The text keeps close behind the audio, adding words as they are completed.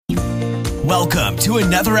Welcome to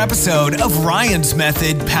another episode of Ryan's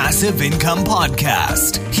Method Passive Income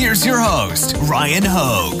Podcast. Here's your host, Ryan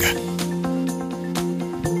Hogue.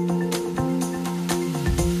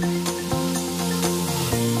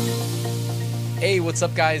 Hey, what's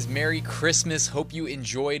up guys? Merry Christmas. Hope you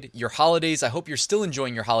enjoyed your holidays. I hope you're still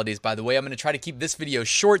enjoying your holidays, by the way. I'm going to try to keep this video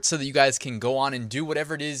short so that you guys can go on and do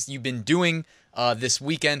whatever it is you've been doing this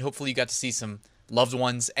weekend. Hopefully you got to see some loved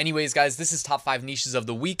ones. Anyways, guys, this is Top 5 Niches of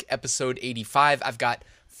the Week, episode 85. I've got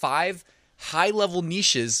 5 high-level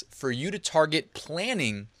niches for you to target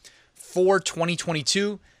planning for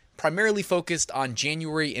 2022, primarily focused on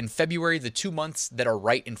January and February, the 2 months that are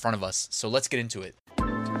right in front of us. So let's get into it.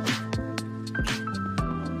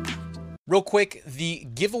 Real quick, the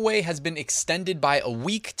giveaway has been extended by a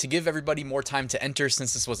week to give everybody more time to enter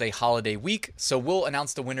since this was a holiday week. So we'll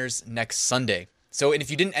announce the winners next Sunday. So, and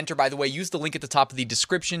if you didn't enter, by the way, use the link at the top of the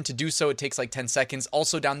description to do so. It takes like 10 seconds.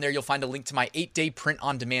 Also down there, you'll find a link to my 8-day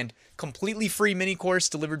print-on-demand, completely free mini course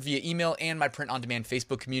delivered via email and my print-on-demand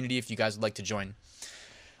Facebook community if you guys would like to join.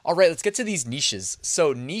 All right, let's get to these niches.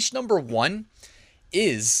 So niche number 1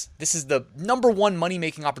 is, this is the number 1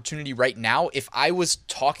 money-making opportunity right now. If I was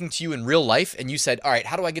talking to you in real life and you said, all right,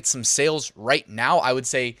 how do I get some sales right now? I would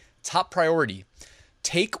say top priority,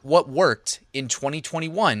 take what worked in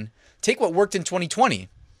 2021, take what worked in 2020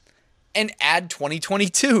 and add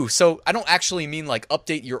 2022. So I don't actually mean like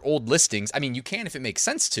update your old listings. I mean, you can if it makes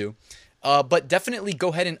sense to, but definitely go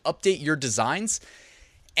ahead and update your designs.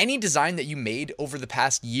 Any design that you made over the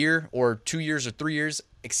past year or 2 years or 3 years,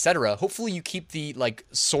 etc. Hopefully you keep the like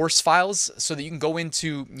source files so that you can go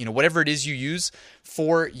into, whatever it is you use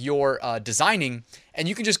for your designing, and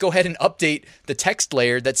you can just go ahead and update the text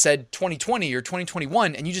layer that said 2020 or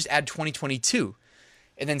 2021 and you just add 2022.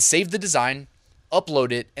 And then save the design,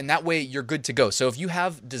 upload it, and that way you're good to go. So if you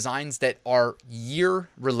have designs that are year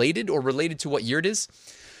related or related to what year it is,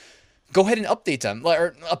 go ahead and update them,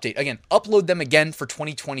 or upload them again for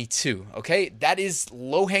 2022, okay? That is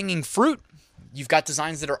low-hanging fruit. You've got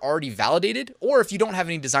designs that are already validated, or if you don't have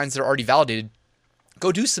any designs that are already validated,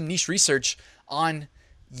 go do some niche research on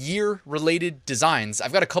year-related designs.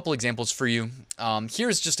 I've got a couple examples for you.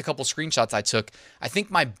 Here's just a couple screenshots I took. I think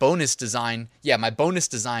my bonus design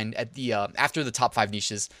at the after the top 5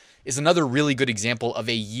 niches is another really good example of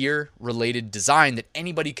a year-related design that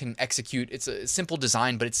anybody can execute. It's a simple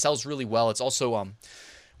design, but it sells really well. It's also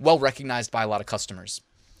well recognized by a lot of customers.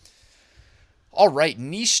 All right,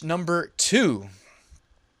 niche number 2.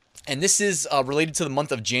 And this is related to the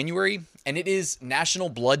month of January, and it is National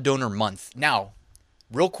Blood Donor Month. Now,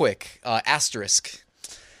 real quick, asterisk,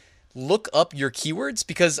 look up your keywords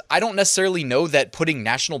because I don't necessarily know that putting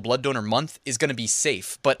National Blood Donor Month is going to be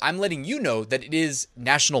safe, but I'm letting you know that it is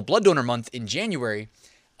National Blood Donor Month in January.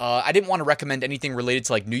 I didn't want to recommend anything related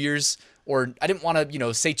to like New Year's, or I didn't want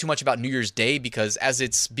to, say too much about New Year's Day because as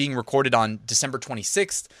it's being recorded on December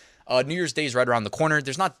 26th, New Year's Day is right around the corner.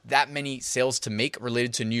 There's not that many sales to make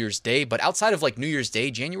related to New Year's Day, but outside of like New Year's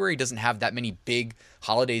Day, January doesn't have that many big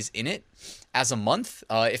holidays in it as a month.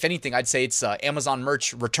 If anything, I'd say it's Amazon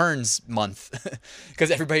merch returns month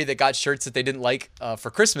because everybody that got shirts that they didn't like for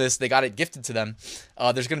Christmas, they got it gifted to them.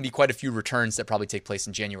 There's going to be quite a few returns that probably take place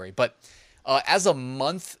in January. But as a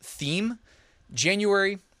month theme,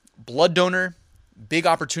 January, blood donor, big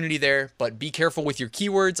opportunity there, but be careful with your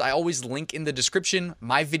keywords. I always link in the description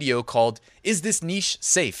my video called, Is This Niche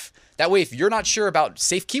Safe? That way, if you're not sure about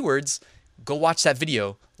safe keywords, go watch that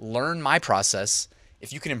video, learn my process.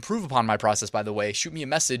 If you can improve upon my process, by the way, shoot me a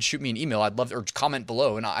message, shoot me an email. Or comment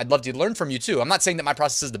below, and I'd love to learn from you too. I'm not saying that my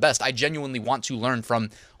process is the best. I genuinely want to learn from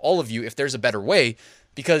all of you if there's a better way,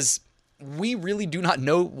 because we really do not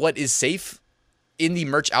know what is safe in the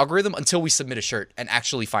merch algorithm until we submit a shirt and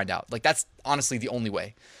actually find out. Like that's honestly the only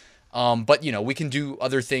way. But we can do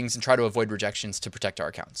other things and try to avoid rejections to protect our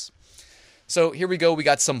accounts. So here we go. We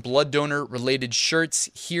got some blood donor related shirts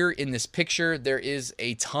here in this picture. There is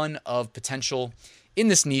a ton of potential in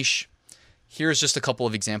this niche. Here's just a couple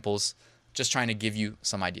of examples, just trying to give you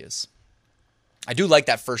some ideas. I do like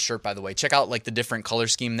that first shirt, by the way. Check out like the different color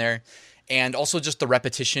scheme there. And also just the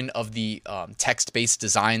repetition of the text-based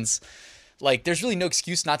designs. Like, there's really no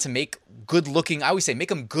excuse not to make good looking. I always say, make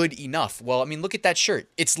them good enough. Well, I mean, look at that shirt.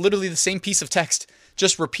 It's literally the same piece of text,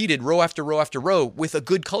 just repeated row after row after row with a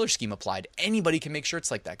good color scheme applied. Anybody can make shirts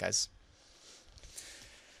like that, guys.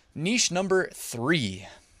 Niche number 3.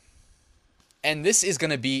 And this is going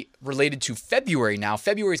to be related to February now.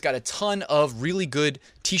 February's got a ton of really good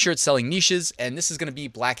t-shirt selling niches, and this is going to be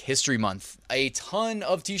Black History Month. A ton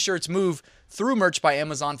of t-shirts move through Merch by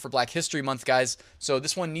Amazon for Black History Month, guys. So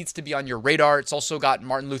this one needs to be on your radar. It's also got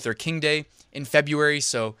Martin Luther King Day in February,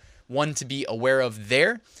 so one to be aware of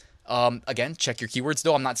there. Again, check your keywords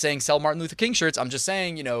though. I'm not saying sell Martin Luther King shirts. I'm just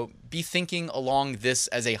saying, be thinking along this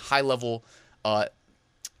as a high level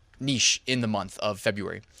niche in the month of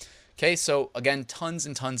February. Okay, so again, tons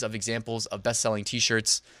and tons of examples of best-selling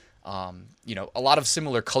t-shirts. A lot of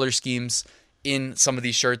similar color schemes in some of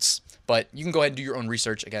these shirts, but you can go ahead and do your own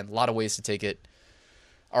research. Again, a lot of ways to take it.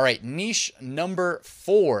 All right, niche number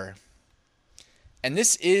 4. And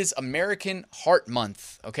this is American Heart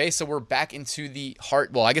Month. Okay, so we're back into the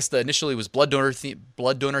heart. Well, I guess initially was blood donor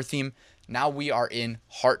theme. Now we are in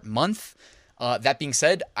Heart Month. That being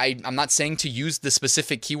said, I'm not saying to use the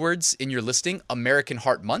specific keywords in your listing, American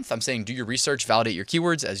Heart Month. I'm saying do your research, validate your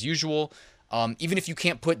keywords as usual. Even if you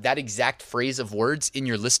can't put that exact phrase of words in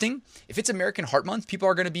your listing, if it's American Heart Month, people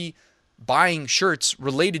are going to be buying shirts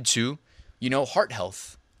related to, heart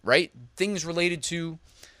health, right? Things related to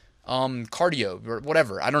cardio or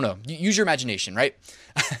whatever. I don't know. Use your imagination, right?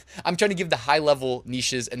 I'm trying to give the high level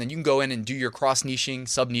niches, and then you can go in and do your cross niching,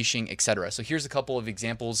 sub niching, etc. So here's a couple of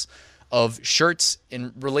examples of shirts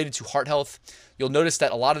related to heart health. You'll notice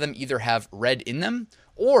that a lot of them either have red in them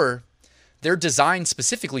or they're designed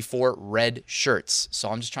specifically for red shirts. So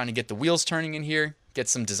I'm just trying to get the wheels turning in here, get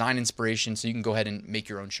some design inspiration so you can go ahead and make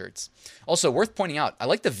your own shirts. Also worth pointing out, I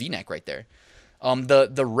like the V-neck right there.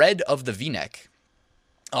 The red of the V-neck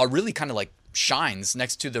really kind of like shines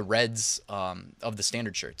next to the reds of the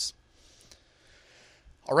standard shirts.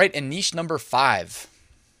 All right, and niche number 5.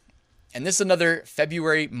 And this is another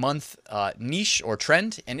February month niche or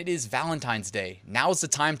trend, and it is Valentine's Day. Now is the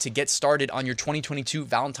time to get started on your 2022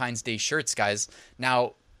 Valentine's Day shirts, guys.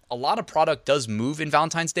 Now, a lot of product does move in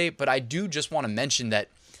Valentine's Day, but I do just want to mention that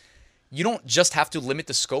you don't just have to limit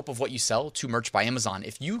the scope of what you sell to Merch by Amazon.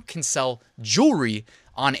 If you can sell jewelry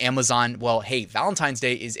on Amazon, well, hey, Valentine's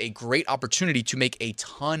Day is a great opportunity to make a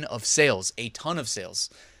ton of sales, I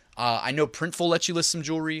know Printful lets you list some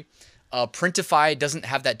jewelry. Printify doesn't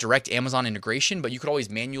have that direct Amazon integration, but you could always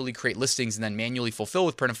manually create listings and then manually fulfill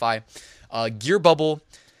with Printify. Gearbubble,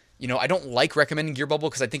 I don't like recommending Gearbubble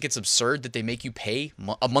because I think it's absurd that they make you pay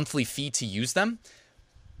a monthly fee to use them.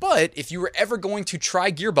 But if you were ever going to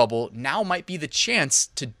try Gearbubble, now might be the chance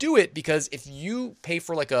to do it, because if you pay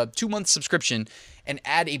for like a 2-month subscription and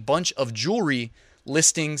add a bunch of jewelry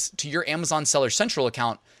listings to your Amazon Seller Central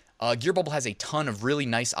account, Gearbubble has a ton of really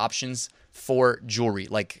nice options for jewelry.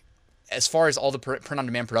 Like, as far as all the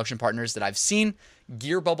print-on-demand production partners that I've seen,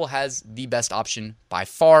 Gearbubble has the best option by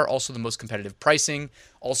far, also the most competitive pricing.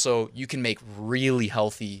 Also, you can make really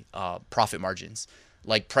healthy profit margins,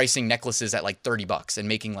 like pricing necklaces at like $30 and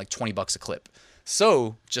making like $20 a clip.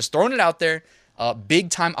 So just throwing it out there, big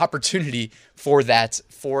time opportunity for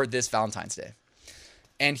this Valentine's Day.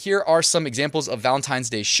 And here are some examples of Valentine's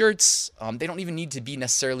Day shirts. They don't even need to be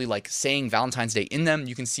necessarily like saying Valentine's Day in them.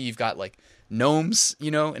 You can see you've got like gnomes,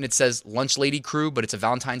 and it says Lunch Lady Crew, but it's a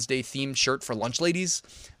Valentine's Day themed shirt for lunch ladies.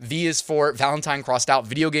 V is for Valentine crossed out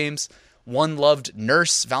video games. One Loved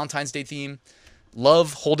Nurse, Valentine's Day theme.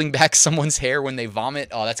 Love holding back someone's hair when they vomit.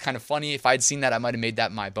 Oh, that's kind of funny. If I'd seen that, I might have made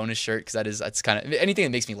that my bonus shirt, because that's kind of anything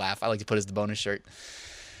that makes me laugh. I like to put as the bonus shirt.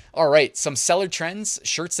 All right, some seller trends,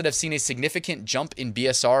 shirts that have seen a significant jump in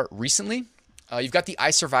BSR recently. You've got the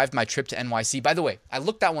I Survived My Trip to NYC. By the way, I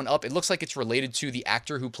looked that one up. It looks like it's related to the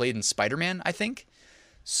actor who played in Spider-Man, I think.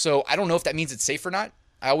 So I don't know if that means it's safe or not.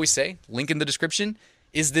 I always say, link in the description.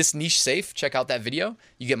 Is this niche safe? Check out that video.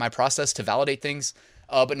 You get my process to validate things.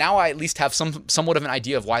 But now I at least have somewhat of an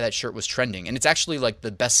idea of why that shirt was trending. And it's actually like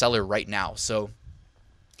the bestseller right now. So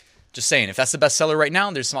just saying, if that's the bestseller right now,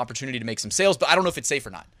 there's some opportunity to make some sales. But I don't know if it's safe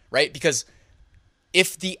or not, right? Because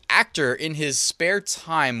if the actor in his spare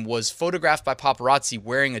time was photographed by paparazzi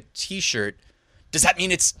wearing a t-shirt, does that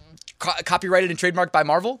mean it's copyrighted and trademarked by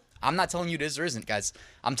Marvel? I'm not telling you it is or isn't, guys.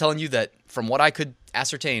 I'm telling you that from what I could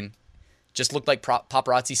ascertain, just looked like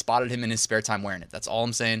paparazzi spotted him in his spare time wearing it. That's all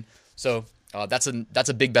I'm saying. So that's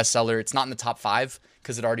a big bestseller. It's not in the top 5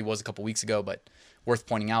 because it already was a couple weeks ago, but worth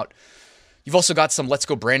pointing out. You've also got some Let's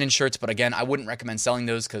Go Brandon shirts, but again, I wouldn't recommend selling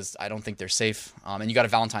those because I don't think they're safe. And you got a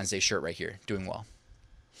Valentine's Day shirt right here, doing well.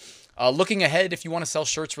 Looking ahead, if you want to sell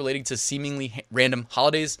shirts relating to seemingly random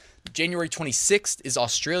holidays, January 26th is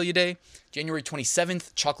Australia Day. January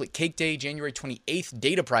 27th, Chocolate Cake Day. January 28th,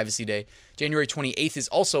 Data Privacy Day. January 28th is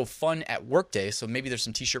also Fun at Work Day, so maybe there's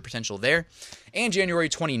some t-shirt potential there. And January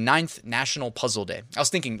 29th, National Puzzle Day. I was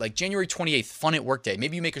thinking, like, January 28th, Fun at Work Day.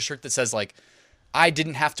 Maybe you make a shirt that says, like, I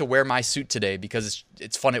didn't have to wear my suit today because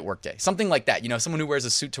it's fun at work day. Something like that. Someone who wears a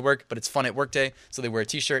suit to work, but it's fun at work day, so they wear a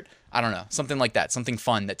t-shirt. I don't know. Something like that. Something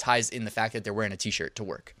fun that ties in the fact that they're wearing a t-shirt to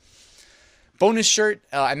work. Bonus shirt.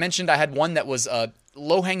 I mentioned I had one that was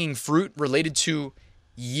low-hanging fruit related to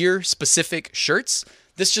year-specific shirts.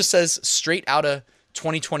 This just says straight out of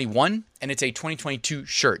 2021, and it's a 2022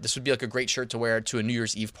 shirt. This would be like a great shirt to wear to a New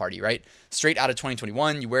Year's Eve party, right? Straight out of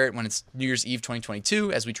 2021, you wear it when it's New Year's Eve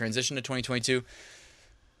 2022 as we transition to 2022.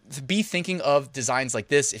 Be thinking of designs like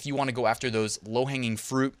this if you want to go after those low-hanging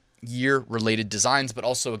fruit year-related designs, but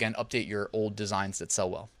also, again, update your old designs that sell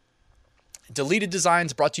well. Deleted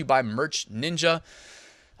designs brought to you by Merch Ninja.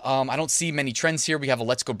 I don't see many trends here. We have a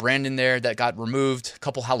Let's Go Brandon there that got removed. A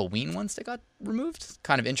couple Halloween ones that got removed.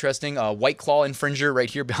 Kind of interesting. White Claw Infringer right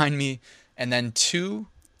here behind me. And then 2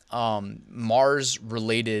 Mars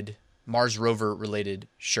Rover related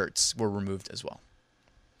shirts were removed as well.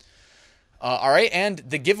 All right, and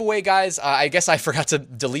the giveaway, guys, I guess I forgot to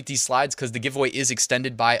delete these slides because the giveaway is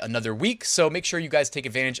extended by another week, so make sure you guys take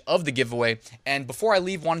advantage of the giveaway. And before I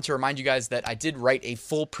leave, wanted to remind you guys that I did write a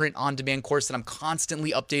full print-on-demand course that I'm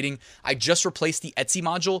constantly updating. I just replaced the Etsy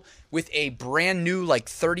module with a brand new, like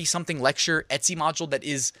 30-something lecture Etsy module that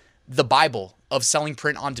is the Bible of selling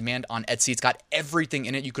print-on-demand on Etsy. It's got everything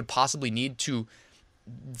in it you could possibly need to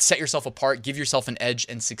set yourself apart, give yourself an edge,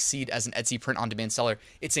 and succeed as an Etsy print-on-demand seller.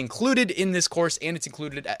 It's included in this course, and it's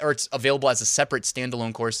available as a separate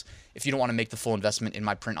standalone course if you don't want to make the full investment in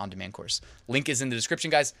my print-on-demand course. Link is in the description,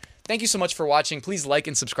 guys. Thank you so much for watching. Please like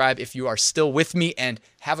and subscribe if you are still with me, and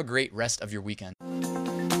have a great rest of your weekend.